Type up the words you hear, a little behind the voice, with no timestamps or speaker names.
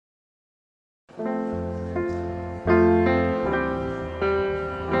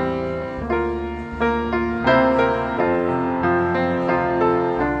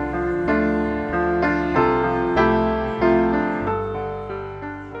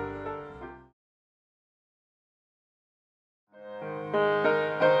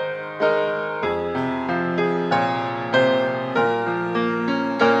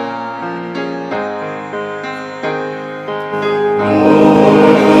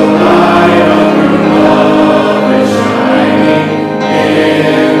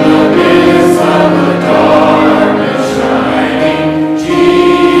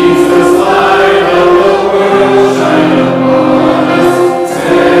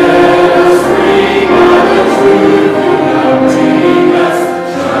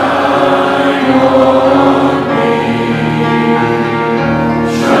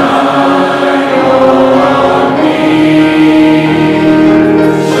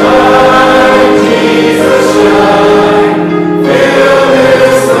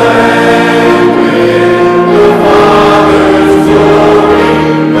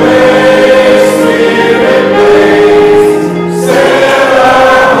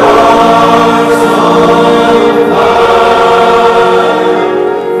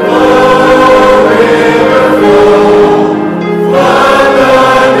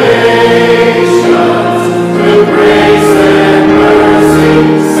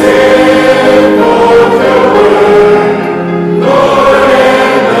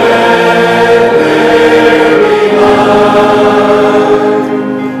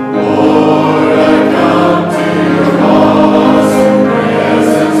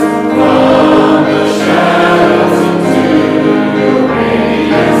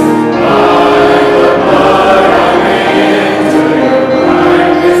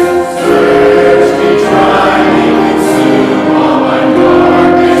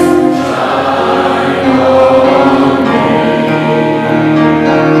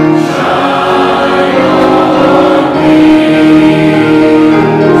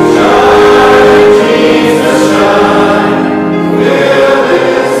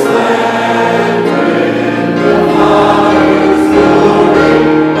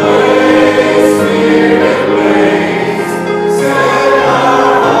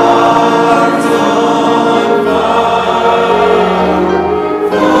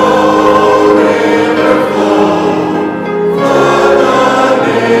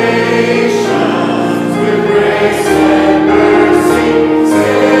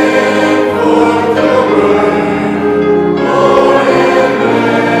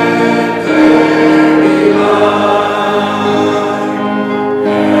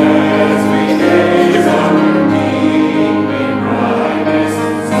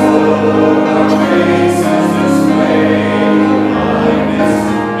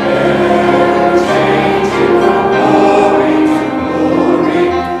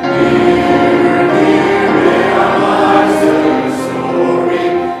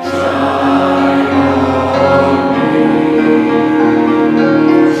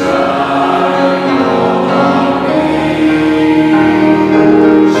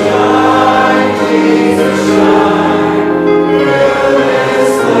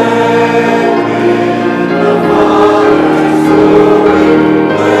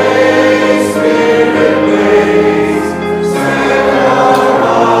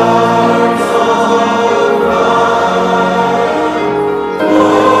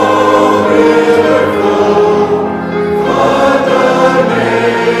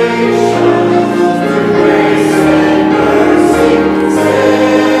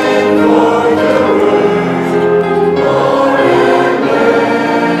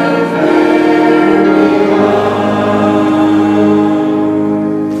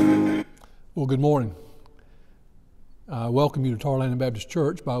Well, good morning. I welcome you to Tarleton Baptist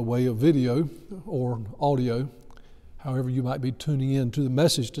Church by way of video or audio, however you might be tuning in to the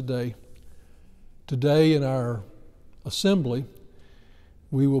message today. Today in our assembly,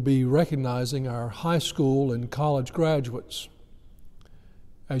 we will be recognizing our high school and college graduates.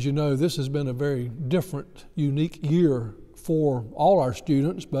 As you know, this has been a very different, unique year for all our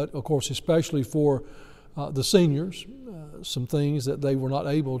students, but of course especially for the seniors. Some things that they were not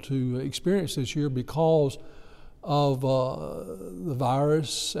able to experience this year because of the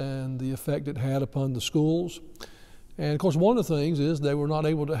virus and the effect it had upon the schools. And of course one of the things is they were not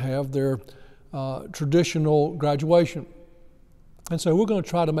able to have their traditional graduation. And so we're going to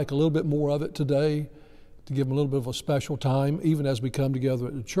try to make a little bit more of it today to give them a little bit of a special time, even as we come together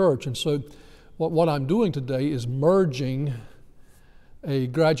at the church. And so what I'm doing today is merging a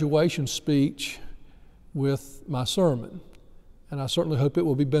graduation speech with my sermon. And I certainly hope it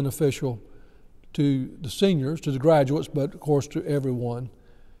will be beneficial to the seniors, to the graduates, but of course to everyone.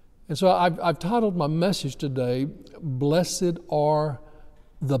 And so I've titled my message today, Blessed Are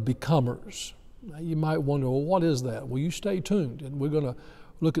the Becomers. Now you might wonder, well, what is that? Well, you stay tuned, and we're going to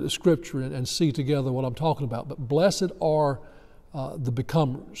look at the scripture and see together what I'm talking about. But blessed are the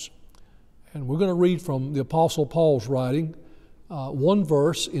becomers. And we're going to read from the Apostle Paul's writing, one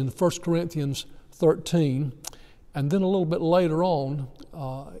verse in 1 Corinthians 13, and then a little bit later on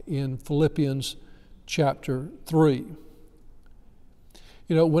in Philippians chapter 3.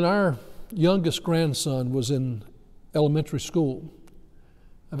 You know, when our youngest grandson was in elementary school,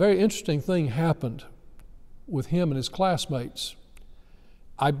 a very interesting thing happened with him and his classmates.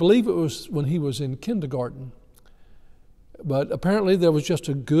 I believe it was when he was in kindergarten, but apparently there was just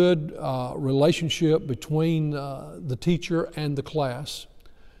a good relationship between the teacher and the class,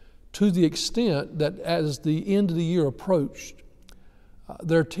 to the extent that as the end of the year approached,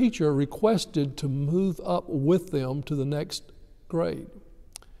 their teacher requested to move up with them to the next grade.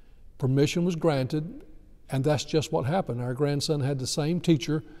 Permission was granted, and that's just what happened. Our grandson had the same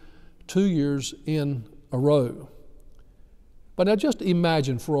teacher 2 years in a row. But now just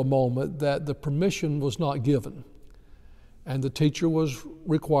imagine for a moment that the permission was not given, and the teacher was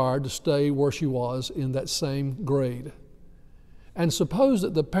required to stay where she was in that same grade. And suppose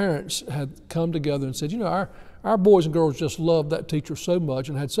that the parents had come together and said, you know, our boys and girls just loved that teacher so much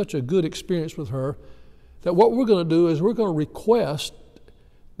and had such a good experience with her that what we're going to do is we're going to request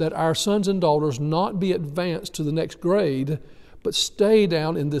that our sons and daughters not be advanced to the next grade, but stay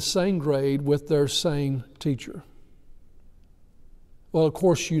down in the same grade with their same teacher. Well, of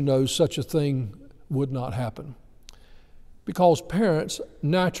course, you know such a thing would not happen, because parents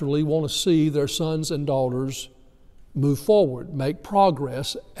naturally want to see their sons and daughters move forward, make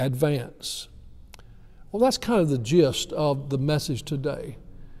progress, advance. Well, that's kind of the gist of the message today,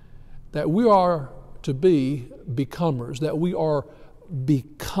 that we are to be becomers, that we are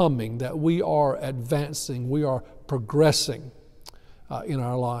becoming, that we are advancing, we are progressing in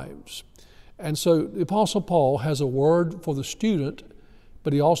our lives. And so the Apostle Paul has a word for the student,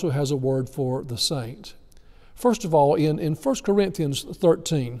 but he also has a word for the saint. First of all, in 1 Corinthians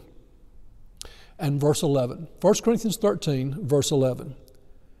 13, and verse 11. 1 Corinthians 13, verse 11.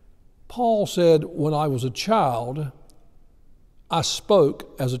 Paul said, when I was a child, I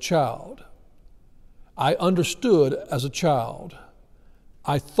spoke as a child. I understood as a child.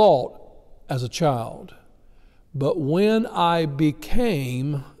 I thought as a child. But when I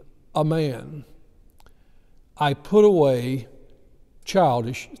became a man, I put away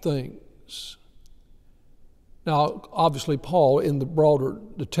childish things. Now, obviously, Paul, in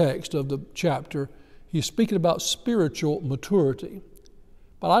the text of the chapter, he's speaking about spiritual maturity.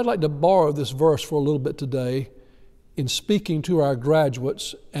 But I'd like to borrow this verse for a little bit today in speaking to our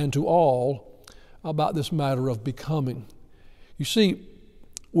graduates and to all about this matter of becoming. You see,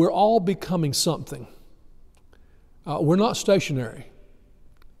 we're all becoming something. We're not stationary.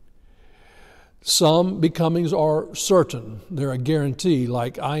 Some becomings are certain. They're a guarantee,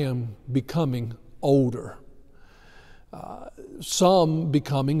 like I am becoming older. Some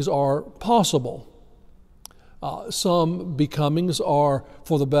becomings are possible. Some becomings are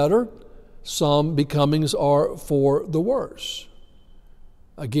for the better. Some becomings are for the worse.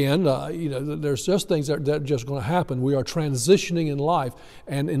 Again, there's just things that are just going to happen. We are transitioning in life.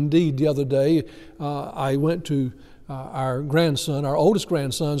 And indeed, the other day, I went to our oldest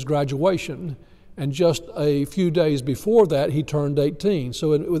grandson's graduation. And just a few days before that, he turned 18.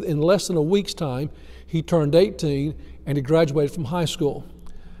 So in less than a week's time, he turned 18 and he graduated from high school.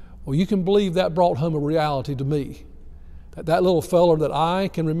 Well, you can believe that brought home a reality to me. That little feller that I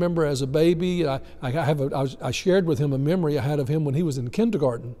can remember as a baby, I shared with him a memory I had of him when he was in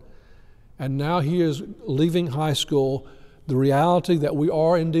kindergarten. and now he is leaving high school, the reality that we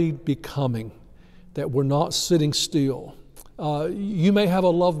are indeed becoming, that we're not sitting still. You may have a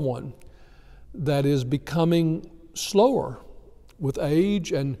loved one that is becoming slower with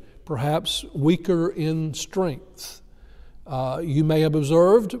age and perhaps weaker in strength. You may have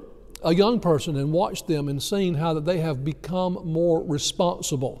observed a young person and watched them and seen how that they have become more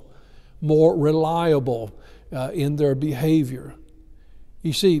responsible, more reliable in their behavior.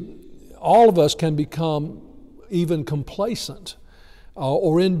 You see, all of us can become even complacent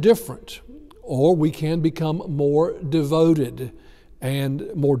or indifferent, or we can become more devoted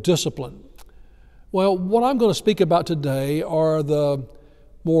and more disciplined. Well, what I'm going to speak about today are the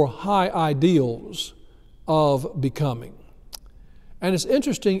more high ideals of becoming. And it's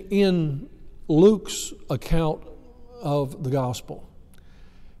interesting in Luke's account of the gospel,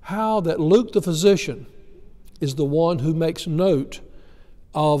 how that Luke the physician is the one who makes note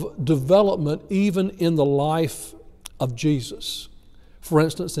of development even in the life of Jesus. For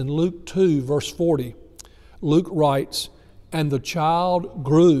instance, in Luke 2, verse 40, Luke writes, "And the child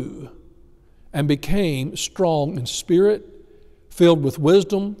grew and became strong in spirit, filled with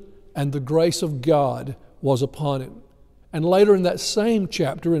wisdom, and the grace of God was upon him." And later in that same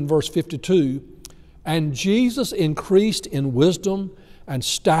chapter, in verse 52, "And Jesus increased in wisdom and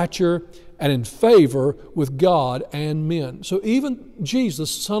stature and in favor with God and men." So even Jesus,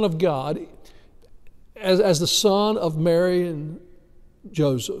 Son of God, as the son of Mary and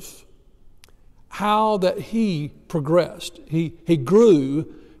Joseph, how that he progressed. He grew,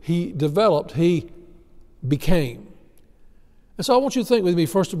 he developed, he became. And so I want you to think with me,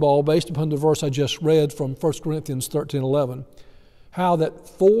 first of all, based upon the verse I just read from 1 Corinthians 13:11, how that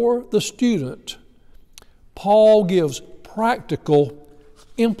for the student, Paul gives practical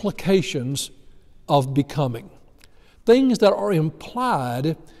implications of becoming. Things that are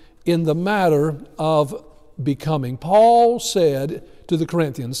implied in the matter of becoming. Paul said to the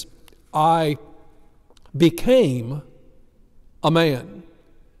Corinthians, "I became a man."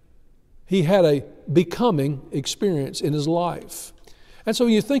 He had a becoming experience in his life. And so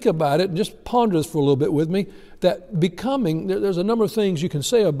when you think about it, and just ponder this for a little bit with me, that becoming, there's a number of things you can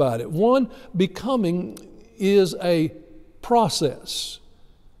say about it. One, becoming is a process.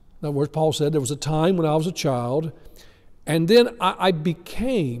 In other words, Paul said there was a time when I was a child, and then I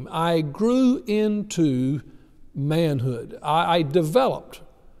grew into manhood. I developed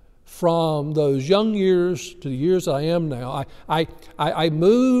from those young years to the years I am now. I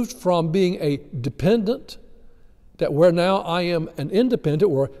moved from being a dependent, that where now I am an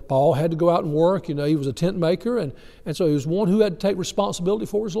independent, where Paul had to go out and work. You know, he was a tent maker, and so he was one who had to take responsibility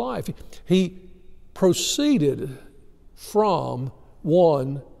for his life. He proceeded from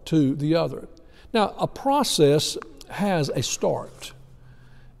one to the other. Now, a process has a start.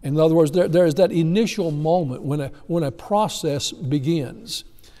 In other words, there is that initial moment when a process begins.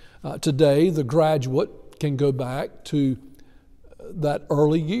 Today, the graduate can go back to that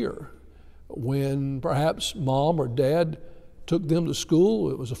early year when perhaps mom or dad took them to school.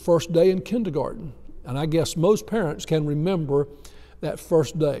 It was the first day in kindergarten. And I guess most parents can remember that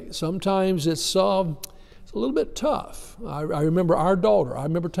first day. Sometimes it's a little bit tough. I remember our daughter. I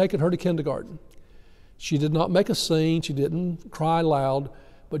remember taking her to kindergarten. She did not make a scene. She didn't cry loud,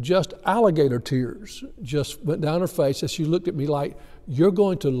 but just alligator tears just went down her face as she looked at me like, "You're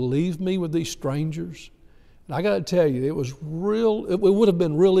going to leave me with these strangers?" And I got to tell you, it would have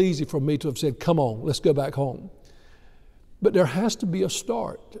been real easy for me to have said, "Come on, let's go back home." But there has to be a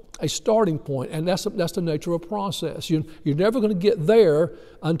starting point, and that's the nature of a process. You're never going to get there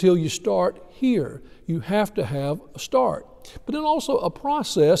until you start here. You have to have a start. But then also a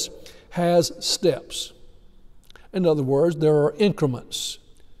process has steps. In other words, there are increments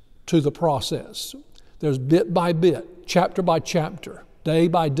to the process. There's bit by bit, chapter by chapter, day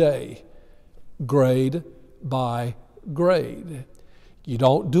by day, grade by grade. You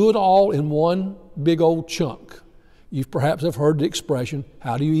don't do it all in one big old chunk. You perhaps have heard the expression,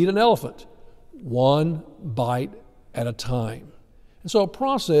 how do you eat an elephant? One bite at a time. And so a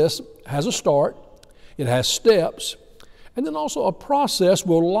process has a start, it has steps, and then also a process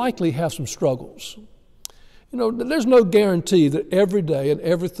will likely have some struggles. You know, there's no guarantee that every day and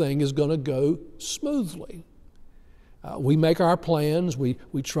everything is going to go smoothly. We make our plans, we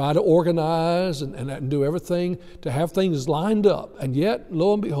try to organize and do everything to have things lined up. And yet,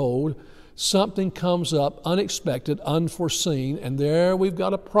 lo and behold, something comes up unexpected, unforeseen, and there we've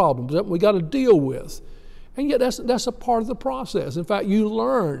got a problem that we got to deal with. And yet that's a part of the process. In fact, you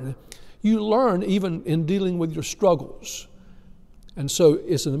learn even in dealing with your struggles. And so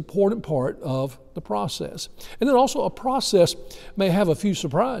it's an important part of the process. And then also a process may have a few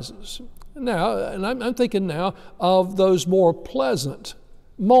surprises. Now, and I'm thinking now of those more pleasant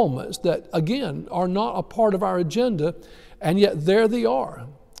moments that, again, are not a part of our agenda, and yet there they are.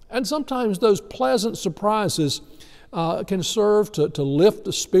 And sometimes those pleasant surprises can serve to lift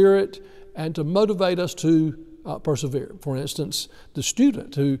the spirit and to motivate us to persevere. For instance, the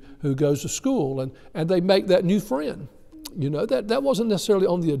student who goes to school and they make that new friend. You know, that wasn't necessarily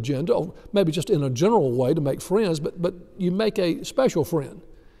on the agenda, or maybe just in a general way to make friends, but you make a special friend.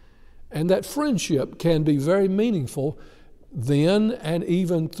 And that friendship can be very meaningful then and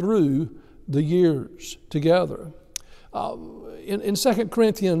even through the years together. In 2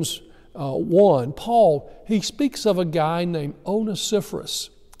 Corinthians 1, Paul, he speaks of a guy named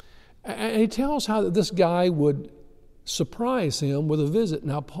Onesiphorus. And he tells how that this guy would surprise him with a visit.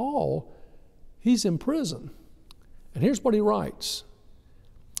 Now, Paul, he's in prison. And here's what he writes.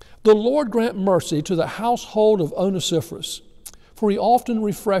 The Lord grant mercy to the household of Onesiphorus, for he often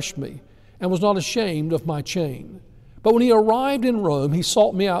refreshed me and was not ashamed of my chain. But when he arrived in Rome, he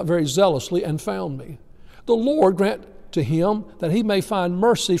sought me out very zealously and found me. The Lord grant to him that he may find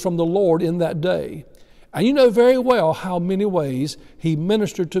mercy from the Lord in that day. And you know very well how many ways he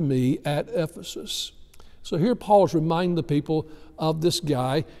ministered to me at Ephesus. So here Paul is reminding the people of this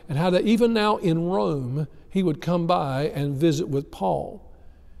guy and how that even now in Rome, he would come by and visit with Paul.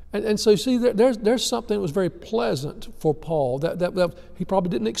 And so you see, there's something that was very pleasant for Paul that he probably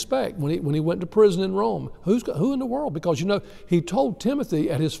didn't expect when he went to prison in Rome. Who in the world? Because, you know, he told Timothy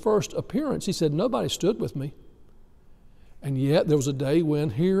at his first appearance, he said, nobody stood with me. And yet there was a day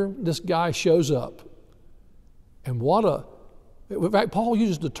when here this guy shows up. And in fact, Paul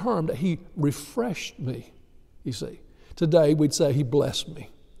uses the term that he refreshed me, you see. Today we'd say he blessed me.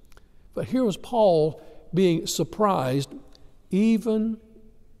 But here was Paul being surprised even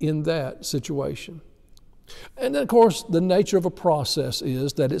in that situation. And then, of course, the nature of a process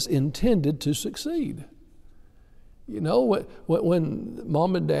is that it's intended to succeed. You know, when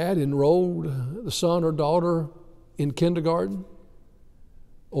mom and dad enrolled the son or daughter in kindergarten,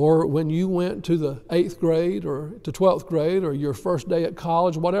 or when you went to the 8th grade or to 12th grade or your first day at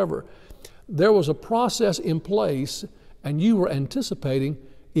college, whatever, there was a process in place and you were anticipating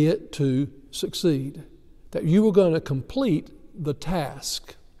it to succeed, that you were going to complete the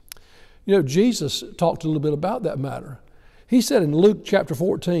task. You know, Jesus talked a little bit about that matter. He said in Luke chapter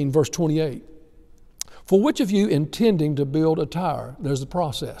 14, verse 28, for which of you intending to build a tower, there's the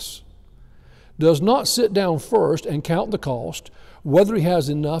process, does not sit down first and count the cost, whether he has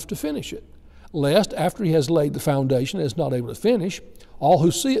enough to finish it, lest after he has laid the foundation and is not able to finish, all who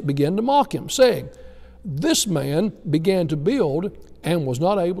see it begin to mock him, saying, this man began to build and was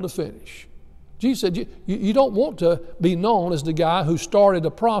not able to finish. Jesus said, you don't want to be known as the guy who started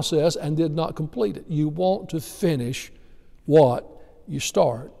a process and did not complete it. You want to finish what you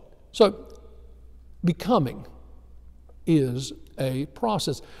start. So, becoming is a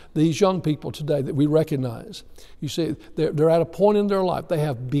process. These young people today that we recognize, you see, they're at a point in their life, they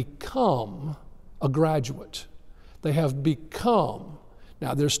have become a graduate. They have become,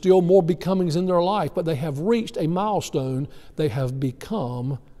 now there's still more becomings in their life, but they have reached a milestone. They have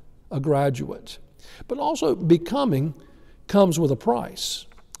become a graduate. But also becoming comes with a price.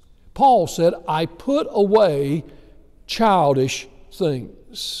 Paul said, I put away childish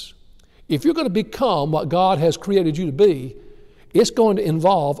things. If you're going to become what God has created you to be, it's going to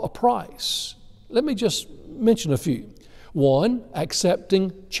involve a price. Let me just mention a few. One,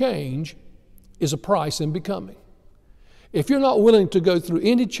 accepting change is a price in becoming. If you're not willing to go through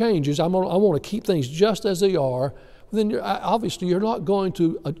any changes, I want to keep things just as they are, then obviously you're not going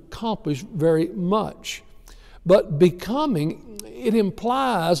to accomplish very much. But becoming, it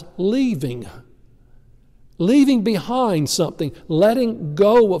implies leaving behind something, letting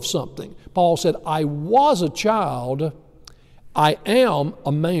go of something. Paul said, I was a child, I am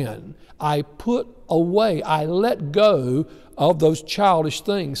a man. I put away, I let go of those childish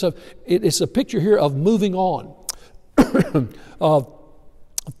things. So it's a picture here of moving on, of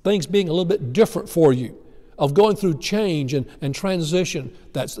things being a little bit different for you, of going through change and transition.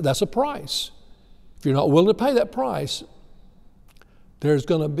 That's a price. If you're not willing to pay that price, there's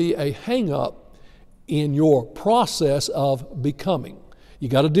going to be a hang-up in your process of becoming. You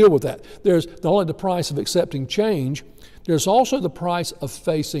got to deal with that. There's not only the price of accepting change, there's also the price of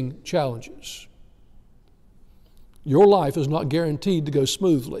facing challenges. Your life is not guaranteed to go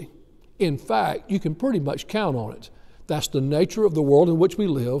smoothly. In fact, you can pretty much count on it. That's the nature of the world in which we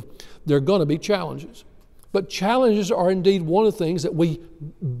live. There are going to be challenges. But challenges are indeed one of the things that we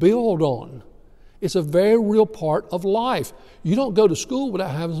build on. It's a very real part of life. You don't go to school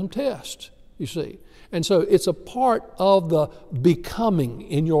without having some tests, you see. And so it's a part of the becoming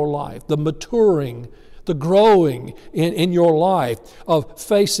in your life, the maturing, the growing in your life, of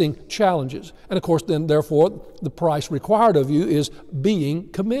facing challenges. And of course, then therefore, the price required of you is being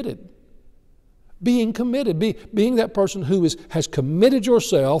committed. Being committed, being that person who has committed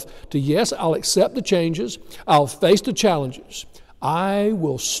yourself to, yes, I'll accept the changes, I'll face the challenges, I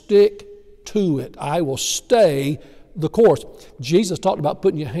will stick to it, I will stay the course. Jesus talked about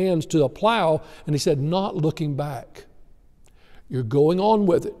putting your hands to a plow, and he said, not looking back. You're going on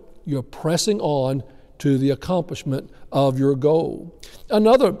with it. You're pressing on to the accomplishment of your goal.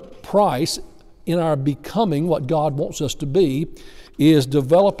 Another price in our becoming what God wants us to be is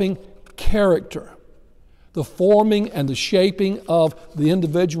developing character, the forming and the shaping of the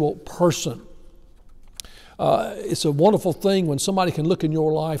individual person. It's a wonderful thing when somebody can look in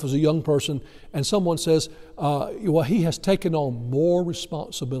your life as a young person and someone says, well, he has taken on more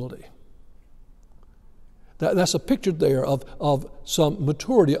responsibility. That's a picture there of some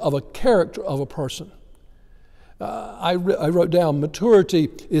maturity, of a character of a person. I wrote down, maturity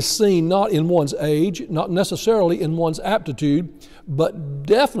is seen not in one's age, not necessarily in one's aptitude, but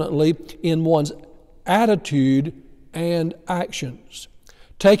definitely in one's attitude and actions.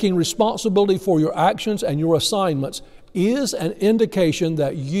 Taking responsibility for your actions and your assignments is an indication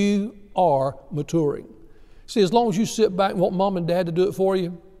that you are maturing. See, as long as you sit back and want mom and dad to do it for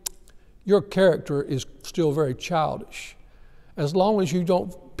you, your character is still very childish. As long as you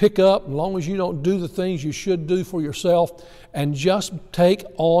don't pick up, as long as you don't do the things you should do for yourself and just take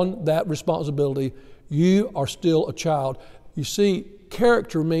on that responsibility, you are still a child. You see,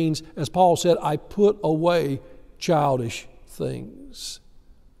 character means, as Paul said, I put away childish things.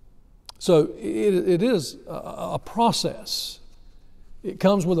 So it is a process. It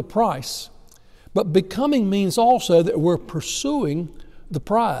comes with a price. But becoming means also that we're pursuing the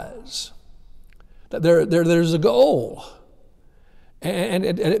prize, that there's a goal. And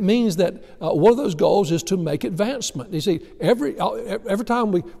it means that one of those goals is to make advancement. You see, every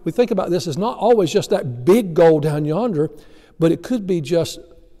time we think about this, it's not always just that big goal down yonder, but it could be just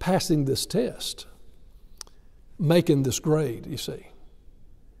passing this test, making this grade, you see.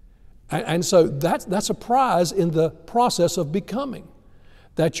 And so that's a prize in the process of becoming,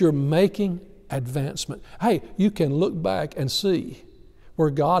 that you're making advancement. Hey, you can look back and see where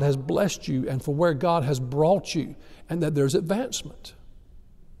God has blessed you and for where God has brought you, and that there's advancement.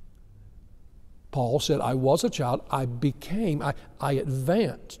 Paul said, I was a child, I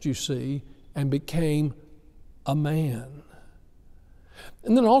advanced, you see, and became a man.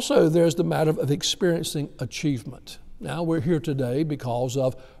 And then also there's the matter of experiencing achievement. Now we're here today because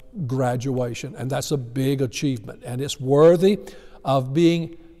of graduation, and that's a big achievement, and it's worthy of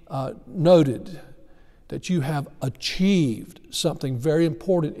being noted that you have achieved something very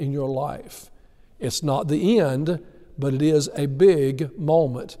important in your life. It's not the end, but it is a big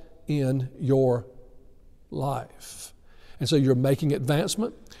moment in your life. And so you're making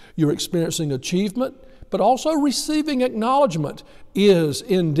advancement, you're experiencing achievement, but also receiving acknowledgement is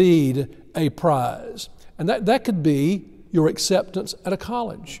indeed a prize. And that could be your acceptance at a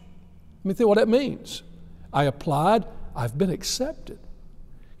college. Let me think what that means. I applied, I've been accepted.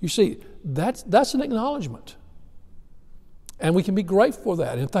 You see, that's an acknowledgement. And we can be grateful for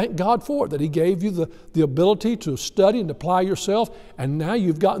that and thank God for it, that He gave you the ability to study and apply yourself, and now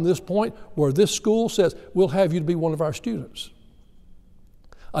you've gotten to this point where this school says, we'll have you to be one of our students.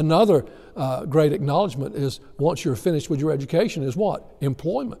 Another great acknowledgement is, once you're finished with your education, is what?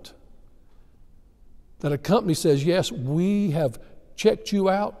 Employment. That a company says, yes, we have checked you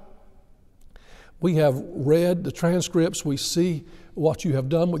out. We have read the transcripts. We see what you have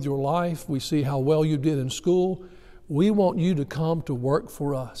done with your life. We see how well you did in school. We want you to come to work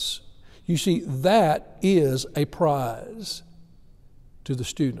for us. You see, that is a prize to the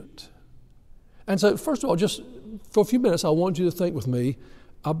student. And so, first of all, just for a few minutes, I want you to think with me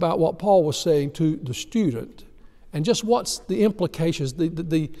about what Paul was saying to the student and just what's the implications,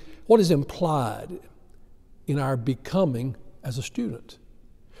 what is implied in our becoming as a student.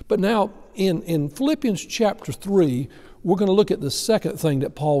 But now, in Philippians chapter 3, we're going to look at the second thing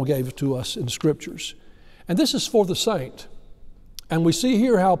that Paul gave to us in the Scriptures. And this is for the saint. And we see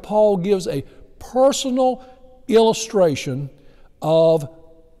here how Paul gives a personal illustration of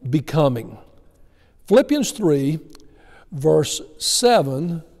becoming. Philippians 3, verse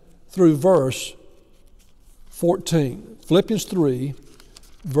 7 through verse 14. Philippians 3,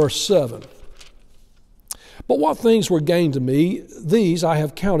 verse 7. But what things were gained to me, these I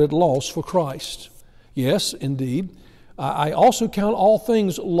have counted loss for Christ. Yes, indeed. I also count all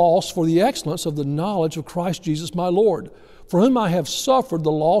things lost for the excellence of the knowledge of Christ Jesus my Lord, for whom I have suffered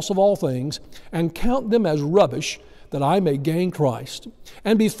the loss of all things, and count them as rubbish, that I may gain Christ,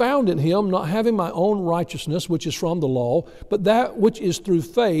 and be found in him, not having my own righteousness, which is from the law, but that which is through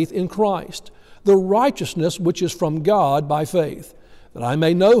faith in Christ, the righteousness which is from God by faith, that I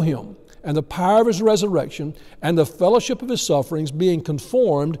may know him, and the power of his resurrection, and the fellowship of his sufferings, being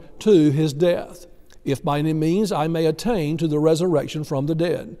conformed to his death, if by any means I may attain to the resurrection from the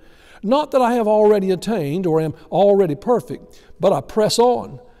dead. Not that I have already attained or am already perfect, but I press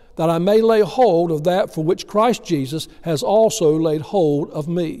on, that I may lay hold of that for which Christ Jesus has also laid hold of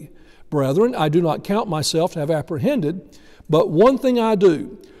me. Brethren, I do not count myself to have apprehended, but one thing I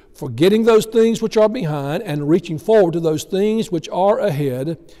do, forgetting those things which are behind and reaching forward to those things which are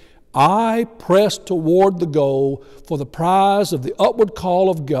ahead, I press toward the goal for the prize of the upward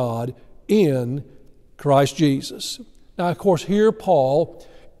call of God in Christ Jesus. Now, of course, here Paul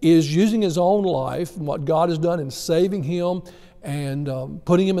is using his own life and what God has done in saving him and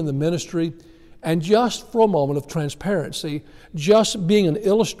putting him in the ministry, and just for a moment of transparency, just being an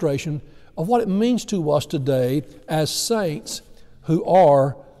illustration of what it means to us today as saints who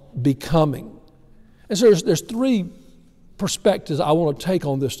are becoming. And so there's three perspectives I want to take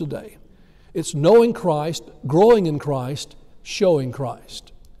on this today. It's knowing Christ, growing in Christ, showing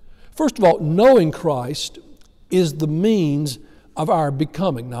Christ. First of all, knowing Christ is the means of our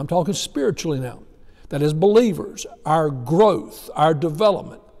becoming. Now I'm talking spiritually now. That is believers, our growth, our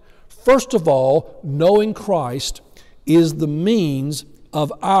development. First of all, knowing Christ is the means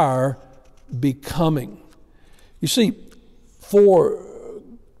of our becoming. You see, for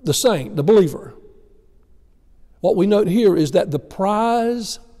the saint, the believer, what we note here is that the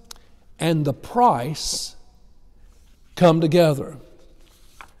prize and the price come together.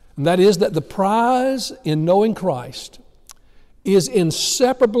 And that is that the prize in knowing Christ is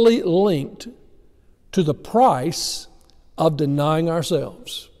inseparably linked to the price of denying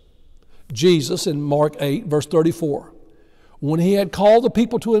ourselves. Jesus in Mark 8, verse 34, when he had called the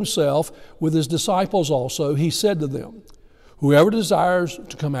people to himself with his disciples also, he said to them, whoever desires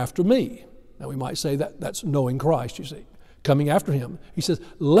to come after me. Now we might say that's knowing Christ, you see, coming after him. He says,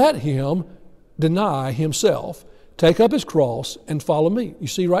 let him deny himself, take up his cross, and follow me. You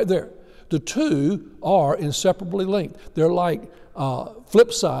see right there. The two are inseparably linked. They're like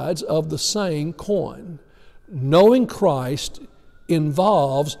flip sides of the same coin. Knowing Christ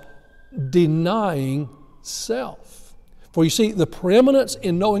involves denying self. For you see, the preeminence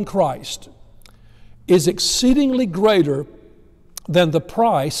in knowing Christ is exceedingly greater than the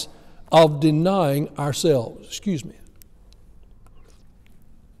price of denying ourselves. Excuse me.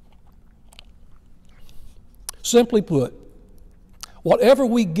 Simply put, whatever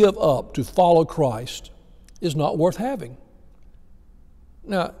we give up to follow Christ is not worth having.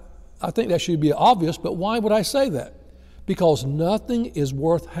 Now, I think that should be obvious, but why would I say that? Because nothing is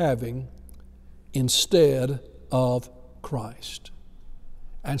worth having instead of Christ.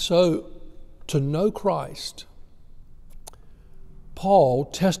 And so, to know Christ, Paul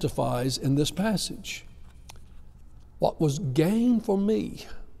testifies in this passage. What was gain for me?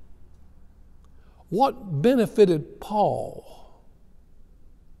 What benefited Paul?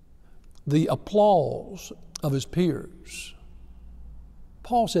 The applause of his peers.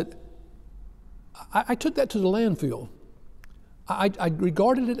 Paul said, I took that to the landfill. I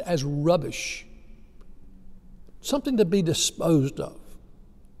regarded it as rubbish, something to be disposed of.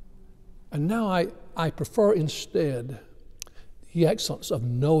 And now I prefer instead the excellence of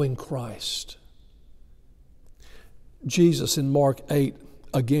knowing Christ. Jesus in Mark 8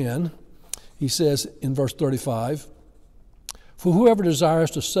 again, he says in verse 35, for whoever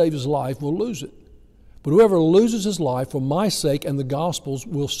desires to save his life will lose it. But whoever loses his life for my sake and the gospel's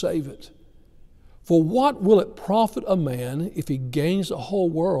will save it. For what will it profit a man if he gains the whole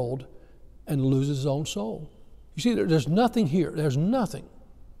world and loses his own soul? You see, there's nothing here. There's nothing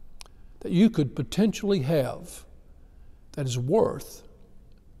that you could potentially have that is worth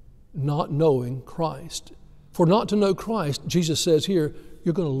not knowing Christ. For not to know Christ, Jesus says here,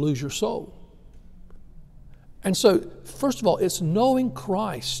 you're going to lose your soul. And so, first of all, it's knowing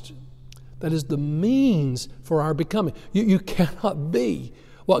Christ that is the means for our becoming. You cannot be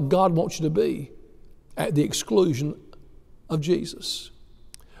what God wants you to be at the exclusion of Jesus.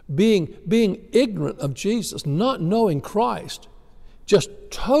 Being ignorant of Jesus, not knowing Christ, just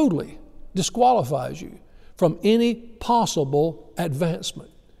totally disqualifies you from any possible advancement.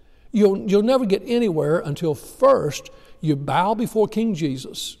 You'll never get anywhere until first you bow before King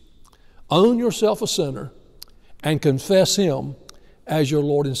Jesus, own yourself a sinner, and confess Him as your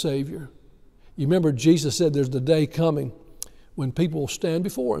Lord and Savior. You remember Jesus said there's the day coming when people will stand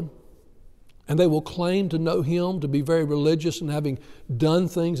before Him And they will claim to know Him, to be very religious and having done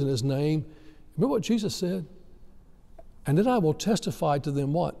things in His name. Remember what Jesus said? And then I will testify to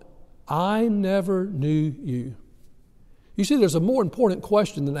them what? I never knew you. You see, there's a more important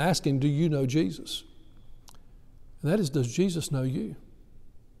question than asking, do you know Jesus? And that is, does Jesus know you?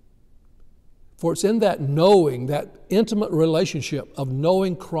 For it's in that knowing, that intimate relationship of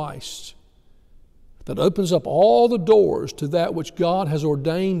knowing Christ, that opens up all the doors to that which God has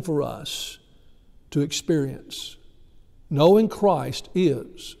ordained for us to experience. Knowing Christ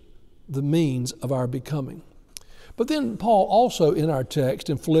is the means of our becoming. But then Paul also in our text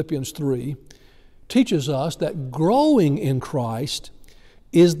in Philippians 3 teaches us that growing in Christ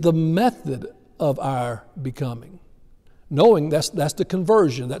is the method of our becoming. Knowing, that's the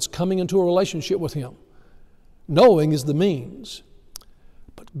conversion, that's coming into a relationship with Him. Knowing is the means.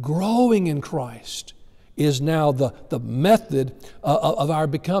 But growing in Christ is now the method of our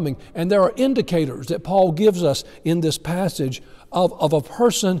becoming. And there are indicators that Paul gives us in this passage of a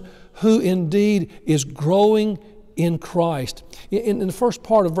person who indeed is growing in Christ. In the first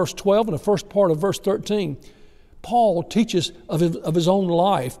part of verse 12 and the first part of verse 13, Paul teaches of his own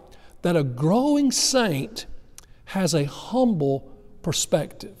life that a growing saint has a humble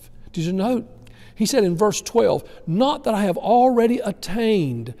perspective. Did you note? He said in verse 12, not that I have already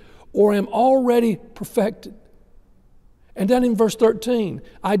attained or am already perfected. And then in verse 13,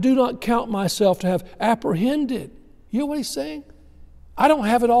 I do not count myself to have apprehended. You know what he's saying? I don't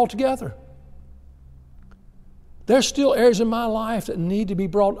have it all together. There's still areas in my life that need to be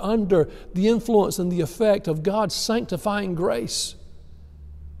brought under the influence and the effect of God's sanctifying grace.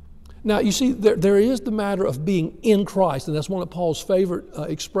 Now, you see, there is the matter of being in Christ, and that's one of Paul's favorite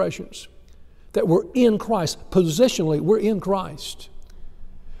expressions, that we're in Christ. Positionally, we're in Christ.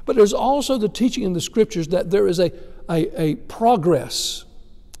 But there's also the teaching in the Scriptures that there is a progress,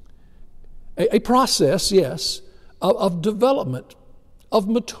 a process, yes, of development, of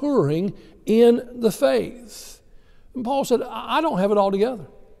maturing in the faith. And Paul said, I don't have it all together.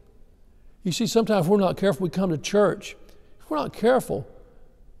 You see, sometimes if we're not careful, we come to church. If we're not careful,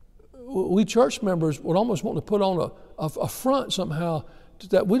 we church members would almost want to put on a front somehow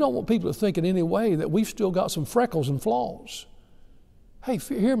that we don't want people to think in any way that we've still got some freckles and flaws. Hey,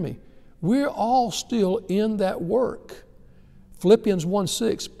 hear me. We're all still in that work. Philippians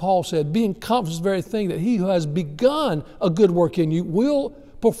 1:6, Paul said, being confident of this very thing, that He who has begun a good work in you will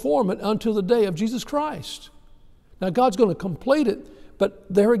perform it until the day of Jesus Christ. Now, God's going to complete it, but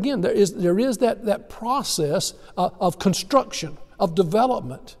there again, there is that process of construction, of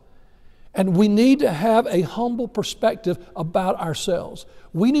development. And we need to have a humble perspective about ourselves.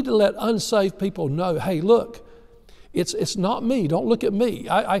 We need to let unsaved people know, hey, look, it's not me. Don't look at me.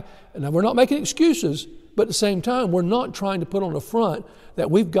 Now, we're not making excuses, but at the same time, we're not trying to put on the front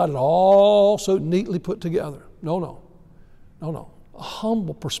that we've got it all so neatly put together. No. A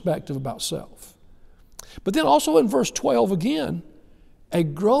humble perspective about self. But then also in verse 12 again, a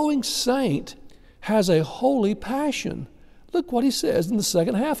growing saint has a holy passion. Look what he says in the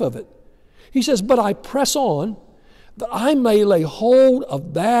second half of it. He says, but I press on that I may lay hold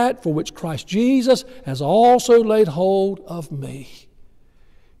of that for which Christ Jesus has also laid hold of me.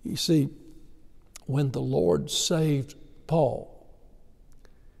 You see, when the Lord saved Paul,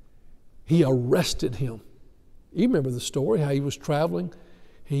 He arrested him. You remember the story, how he was traveling.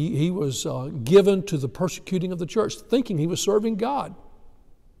 He was given to the persecuting of the church, thinking he was serving God.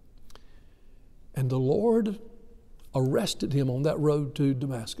 And the Lord arrested him on that road to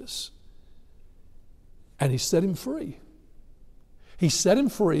Damascus. And He set him free. He set him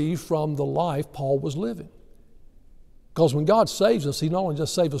free from the life Paul was living. Because when God saves us, He not only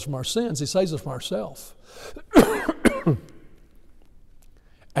just saves us from our sins, He saves us from ourselves.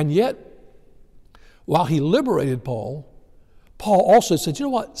 And yet, while He liberated Paul, Paul also said, you know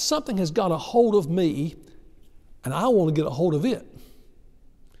what? Something has got a hold of me, and I want to get a hold of it.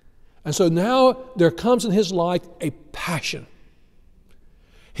 And so now there comes in his life a passion.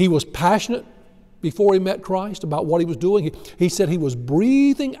 He was passionate before he met Christ about what he was doing. He said he was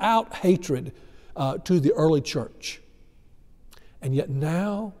breathing out hatred to the early church. And yet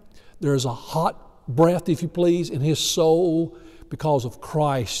now there is a hot breath, if you please, in his soul because of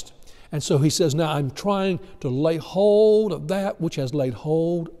Christ. And so he says, now I'm trying to lay hold of that which has laid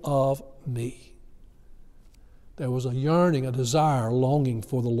hold of me. There was a yearning, a desire, a longing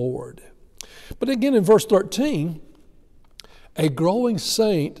for the Lord. But again in verse 13, a growing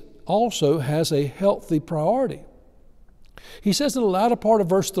saint also has a healthy priority. He says in the latter part of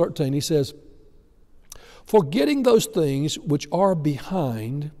verse 13, he says, forgetting those things which are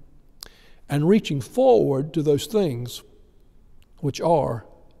behind and reaching forward to those things which are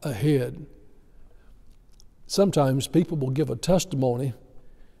ahead. Sometimes people will give a testimony,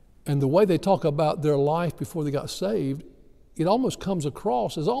 and the way they talk about their life before they got saved, it almost comes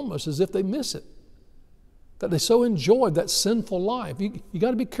across as almost as if they miss it. That they so enjoyed that sinful life. You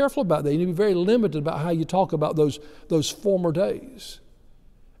got to be careful about that. You need to be very limited about how you talk about those former days.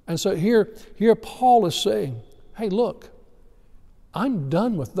 And so here Paul is saying, hey, look, I'm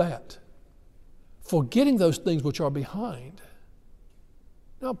done with that. Forgetting those things which are behind.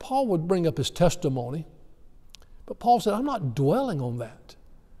 Now, Paul would bring up his testimony, but Paul said, I'm not dwelling on that.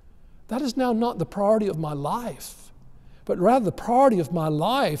 That is now not the priority of my life, but rather the priority of my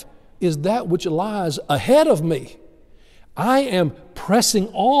life is that which lies ahead of me. I am pressing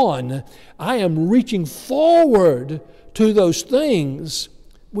on. I am reaching forward to those things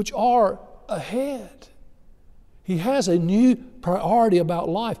which are ahead. He has a new priority about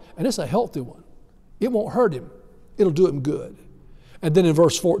life, and it's a healthy one. It won't hurt him. It'll do him good. And then in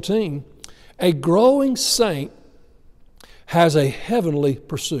verse 14, a growing saint has a heavenly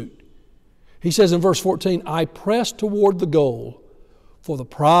pursuit. He says in verse 14, I press toward the goal for the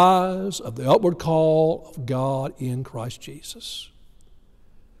prize of the upward call of God in Christ Jesus.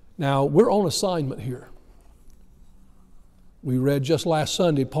 Now, we're on assignment here. We read just last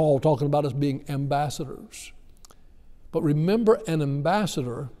Sunday, Paul talking about us being ambassadors. But remember, an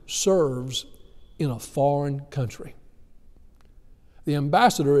ambassador serves in a foreign country. The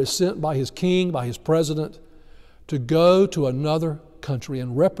ambassador is sent by his king, by his president, to go to another country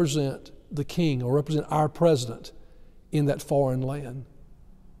and represent the king or represent our president in that foreign land.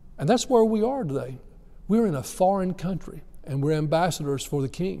 And that's where we are today. We're in a foreign country and we're ambassadors for the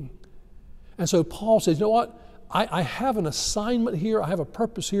king. And so Paul says, you know what? I have an assignment here, I have a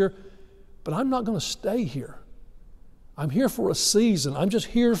purpose here, but I'm not going to stay here. I'm here for a season. I'm just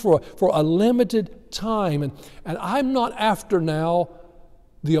here for a limited time. And I'm not after now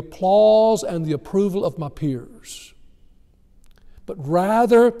the applause and the approval of my peers. But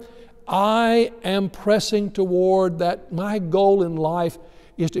rather, I am pressing toward that. My goal in life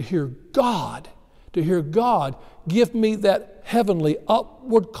is to hear God give me that heavenly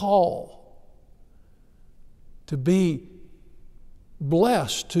upward call to be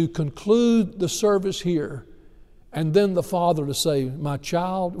blessed to conclude the service here, and then the Father to say, my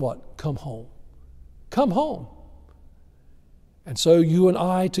child, what? Come home. Come home. And so you and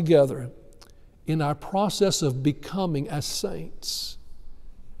I together, in our process of becoming as saints,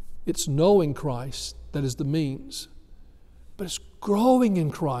 it's knowing Christ that is the means, but it's growing in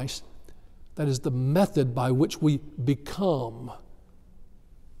Christ that is the method by which we become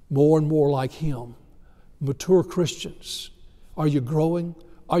more and more like Him. Mature Christians, are you growing?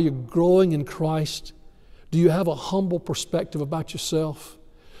 Are you growing in Christ? Do you have a humble perspective about yourself?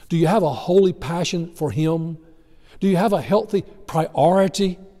 Do you have a holy passion for Him? Do you have a healthy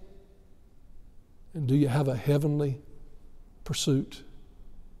priority? And do you have a heavenly pursuit?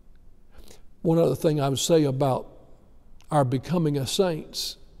 One other thing I would say about our becoming as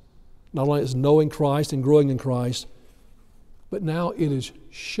saints, not only is knowing Christ and growing in Christ, but now it is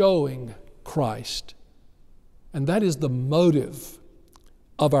showing Christ. And that is the motive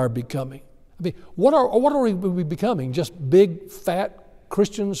of our becoming. I mean, what are we becoming? Just big, fat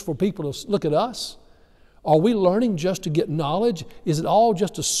Christians for people to look at us? Are we learning just to get knowledge? Is it all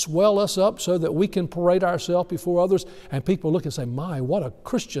just to swell us up so that we can parade ourselves before others and people look and say, my, what a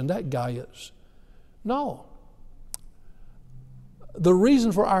Christian that guy is? No. The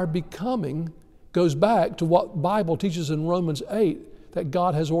reason for our becoming goes back to what the Bible teaches in Romans 8 that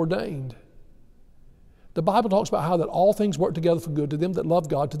God has ordained. The Bible talks about how that all things work together for good to them that love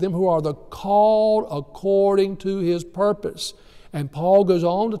God, to them who are the called according to His purpose. And Paul goes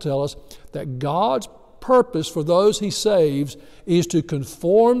on to tell us that God's purpose for those He saves is to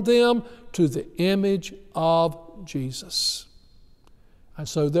conform them to the image of Jesus. And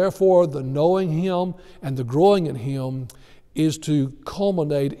so therefore the knowing Him and the growing in Him is to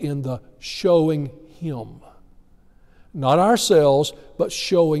culminate in the showing Him. Not ourselves, but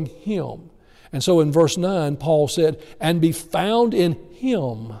showing Him. And so in verse 9, Paul said, and be found in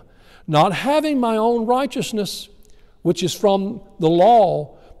Him, not having my own righteousness, which is from the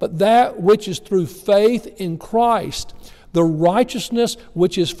law, but that which is through faith in Christ, the righteousness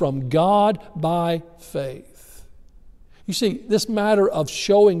which is from God by faith. You see, this matter of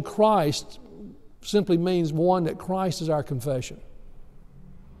showing Christ simply means, one, that Christ is our confession.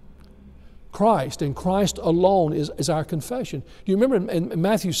 Christ and Christ alone is our confession. You remember in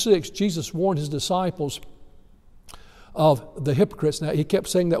Matthew 6, Jesus warned His disciples of the hypocrites. Now, He kept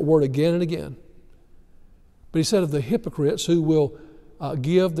saying that word again and again. But He said of the hypocrites who will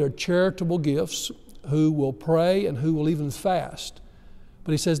give their charitable gifts, who will pray, and who will even fast,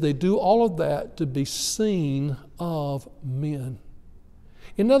 But he says they do all of that to be seen of men.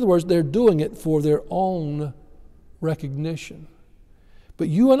 In other words, they're doing it for their own recognition. But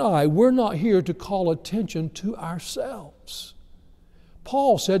you and I, we're not here to call attention to ourselves.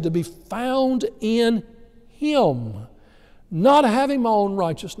 Paul said to be found in Him, not having my own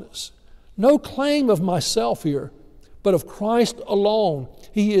righteousness. No claim of myself here, but of Christ alone.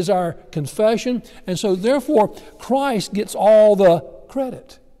 He is our confession, and so therefore Christ gets all the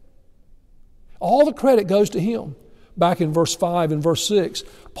credit. All the credit goes to Him. Back in verse 5 and verse 6,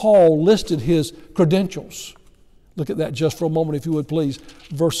 Paul listed his credentials. Look at that just for a moment, if you would please.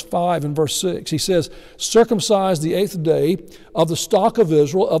 Verse 5 and verse 6. He says, circumcised the 8th day, of the stock of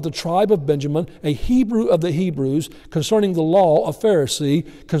Israel, of the tribe of Benjamin, a Hebrew of the Hebrews, concerning the law, a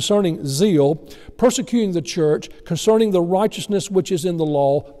Pharisee, concerning zeal, persecuting the church, concerning the righteousness which is in the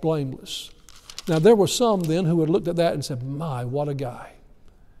law, blameless. Now there were some then who had looked at that and said, my, what a guy.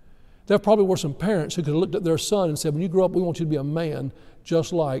 There probably were some parents who could have looked at their son and said, when you grow up, we want you to be a man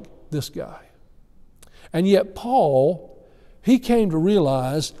just like this guy. And yet Paul, he came to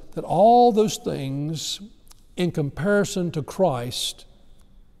realize that all those things in comparison to Christ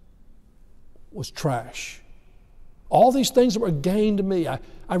was trash. All these things that were gained to me,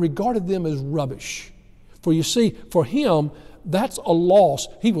 I regarded them as rubbish. For you see, for him, that's a loss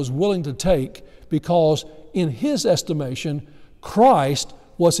he was willing to take because in his estimation, Christ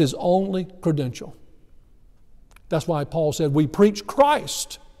was his only credential. That's why Paul said, we preach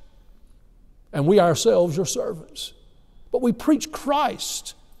Christ, and we ourselves your servants. But we preach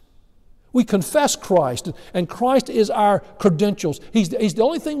Christ. We confess Christ, and Christ is our credentials. He's the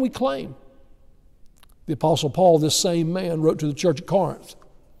only thing we claim. The Apostle Paul, this same man, wrote to the church at Corinth.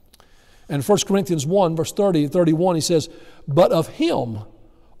 And 1 Corinthians 1, verse 30 and 31, he says, but of Him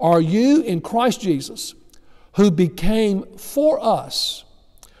are you in Christ Jesus, who became for us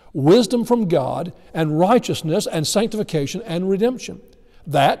wisdom from God and righteousness and sanctification and redemption,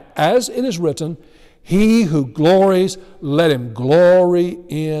 that, as it is written, he who glories, let him glory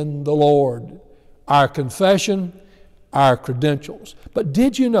in the Lord. Our confession, our credentials. But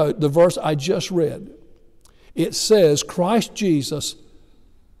did you note the verse I just read? It says Christ Jesus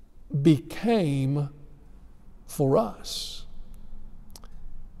became for us.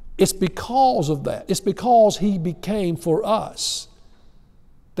 It's because of that. It's because He became for us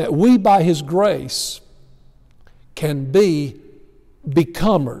that we, by His grace, can be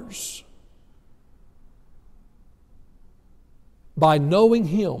becomers. By knowing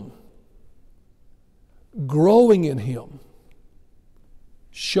Him, growing in Him,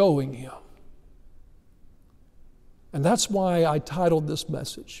 showing Him. And that's why I titled this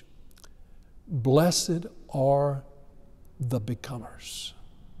message, Blessed are the Becomers.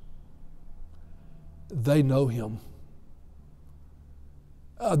 They know Him.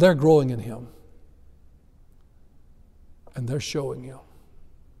 They're growing in Him. And they're showing Him.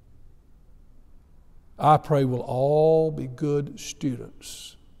 I pray we'll all be good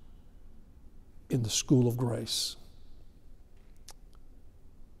students in the school of grace.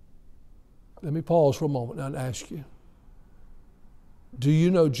 Let me pause for a moment and ask you, do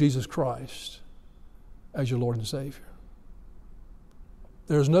you know Jesus Christ as your Lord and Savior?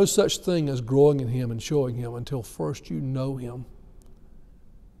 There's no such thing as growing in Him and showing Him until first you know Him.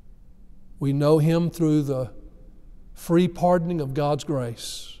 We know Him through the free pardoning of God's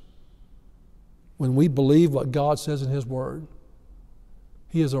grace. When we believe what God says in His Word,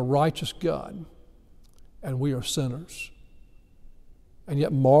 He is a righteous God and we are sinners. And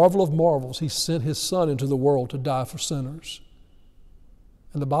yet, marvel of marvels, He sent His Son into the world to die for sinners.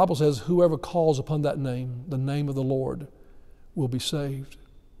 And the Bible says, whoever calls upon that name, the name of the Lord, will be saved.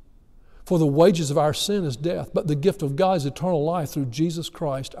 For the wages of our sin is death, but the gift of God is eternal life through Jesus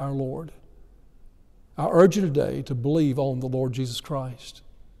Christ our Lord. I urge you today to believe on the Lord Jesus Christ.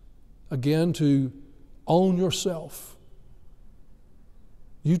 Again, to own yourself.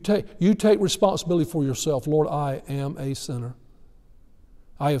 You take responsibility for yourself. Lord, I am a sinner.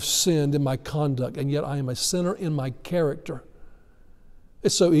 I have sinned in my conduct, and yet I am a sinner in my character.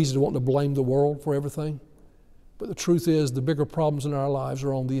 It's so easy to want to blame the world for everything. But the truth is, the bigger problems in our lives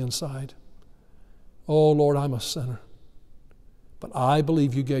are on the inside. Oh, Lord, I'm a sinner. But I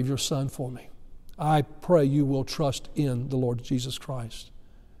believe you gave your Son for me. I pray you will trust in the Lord Jesus Christ.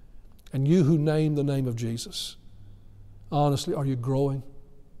 And you who name the name of Jesus, honestly, are you growing?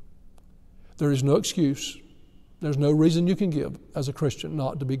 There is no excuse. There's no reason you can give as a Christian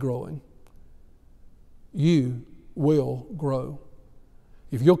not to be growing. You will grow.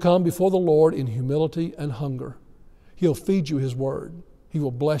 If you'll come before the Lord in humility and hunger, He'll feed you His Word. He will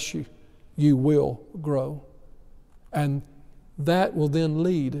bless you. You will grow. And that will then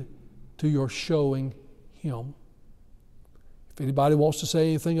lead to your showing Him. If anybody wants to say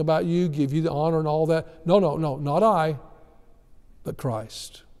anything about you, give you the honor and all that, no, not I, but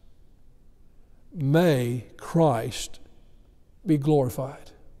Christ. May Christ be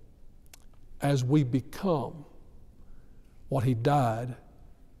glorified as we become what He died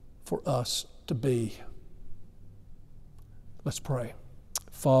for us to be. Let's pray.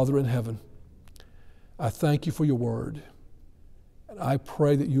 Father in heaven, I thank You for Your word, and I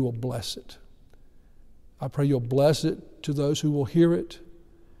pray that You will bless it. I pray You'll bless it to those who will hear it.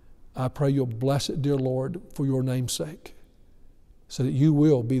 I pray You'll bless it, dear Lord, for Your name's sake, so that You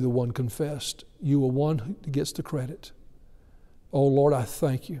will be the one confessed. You are one who gets the credit. Oh Lord, I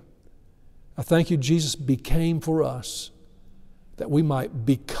thank You. I thank You Jesus became for us that we might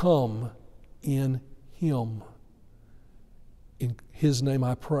become in Him. In His name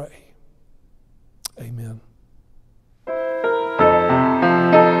I pray. Amen.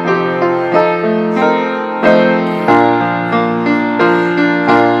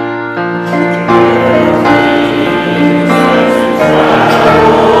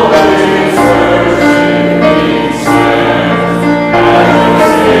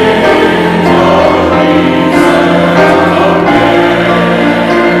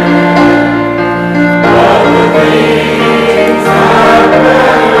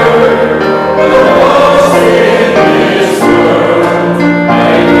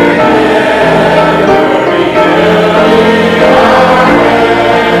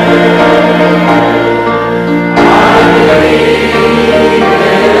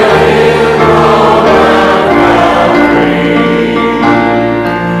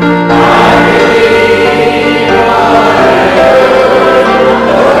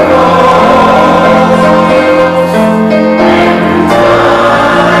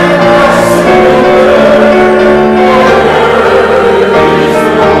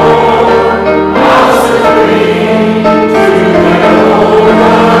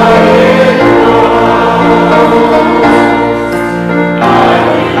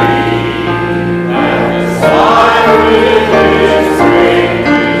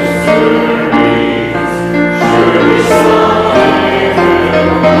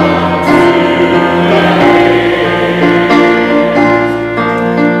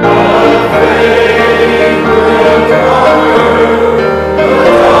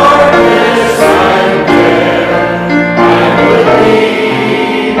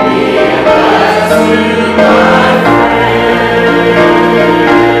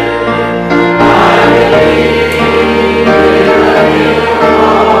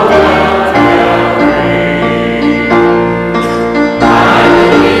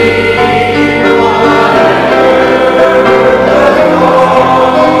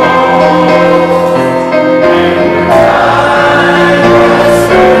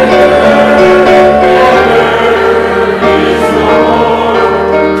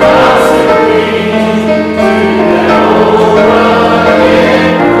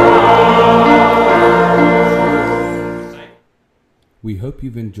 We hope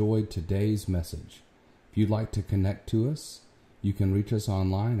you've enjoyed today's message. If you'd like to connect to us, you can reach us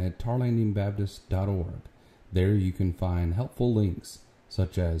online at tarlandingbaptist.org. There you can find helpful links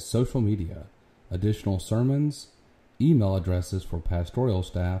such as social media, additional sermons, email addresses for pastoral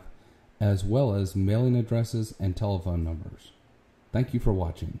staff, as well as mailing addresses and telephone numbers. Thank you for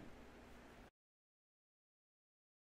watching.